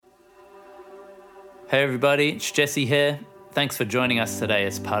Hey everybody, it's Jesse here. Thanks for joining us today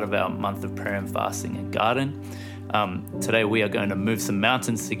as part of our month of prayer and fasting at Garden. Today we are going to move some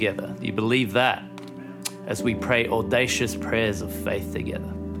mountains together. Do you believe that? As we pray audacious prayers of faith together.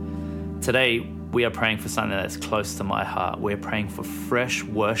 Today we are praying for something that's close to my heart. We're praying for fresh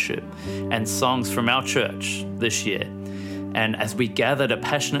worship and songs from our church this year. And as we gather to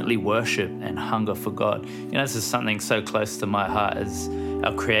passionately worship and hunger for God, this is something so close to my heart as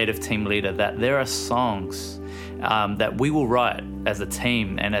our creative team leader, that there are songs that we will write as a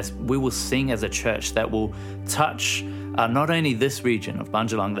team and as we will sing as a church that will touch not only this region of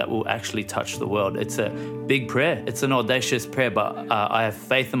Bundjalung, that will actually touch the world. It's a big prayer. It's an audacious prayer, but I have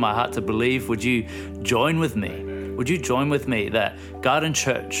faith in my heart to believe. Would you join with me? Would you join with me that Garden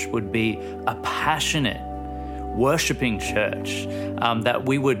Church would be a passionate, worshiping church, that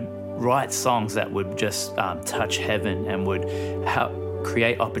we would write songs that would just touch heaven and would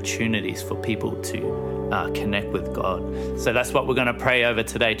create opportunities for people to connect with God. So that's what we're going to pray over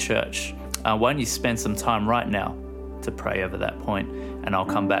today, church. Why don't you spend some time right now to pray over that point, and I'll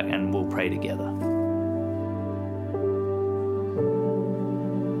come back and we'll pray together.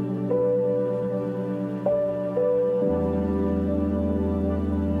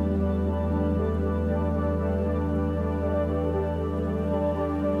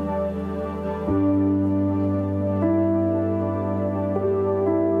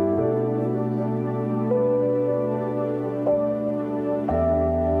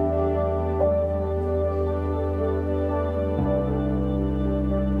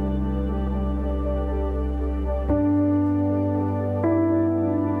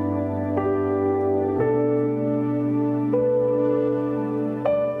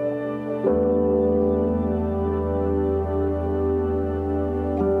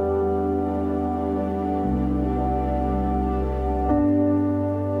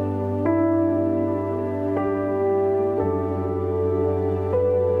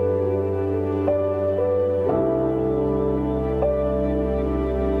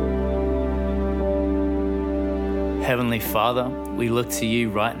 Heavenly Father, we look to you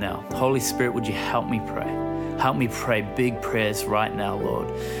right now. Holy Spirit, would you help me pray? Help me pray big prayers right now,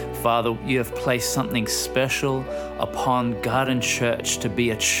 Lord. Father, you have placed something special upon Garden Church to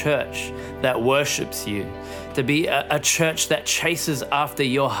be a church that worships you, to be a church that chases after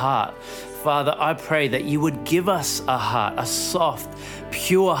your heart. Father, I pray that you would give us a heart, a soft,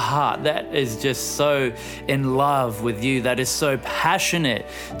 pure heart that is just so in love with you, that is so passionate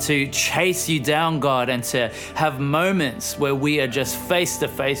to chase you down, God, and to have moments where we are just face to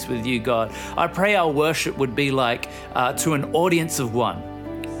face with you, God. I pray our worship would be like to an audience of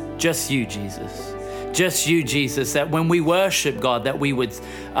one, just you, Jesus. Just you, Jesus, that when we worship, God, that we would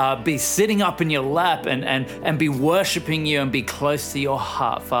be sitting up in your lap and be worshiping you and be close to your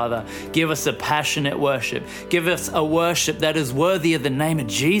heart, Father. Give us a passionate worship. Give us a worship that is worthy of the name of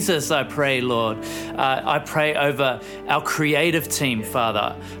Jesus, I pray, Lord. I pray over our creative team,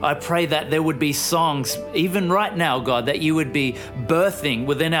 Father. I pray that there would be songs, even right now, God, that you would be birthing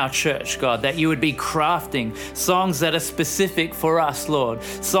within our church, God, that you would be crafting songs that are specific for us, Lord.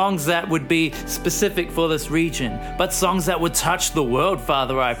 Songs that would be specific for this region, but songs that would touch the world,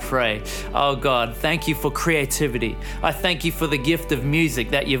 Father, I pray. Oh God, thank you for creativity. I thank you for the gift of music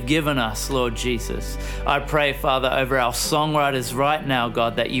that you've given us, Lord Jesus. I pray, Father, over our songwriters right now,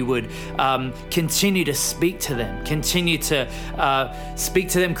 God, that you would continue to speak to them, continue to speak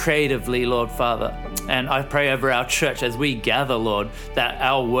to them creatively, Lord Father. And I pray over our church as we gather, Lord, that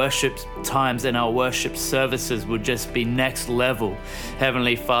our worship times and our worship services would just be next level.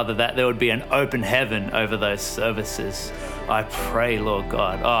 Heavenly Father, that there would be an open heaven over those services. I pray, Lord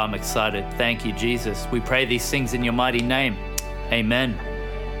God. Oh, I'm excited. Thank you, Jesus. We pray these things in your mighty name. Amen.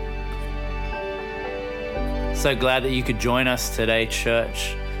 So glad that you could join us today,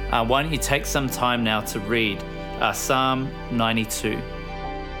 church. Why don't you take some time now to read Psalm 92.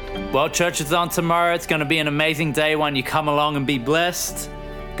 Well, church is on tomorrow. It's going to be an amazing day. Why don't you come along and be blessed?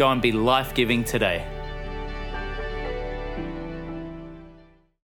 Go and be life-giving today.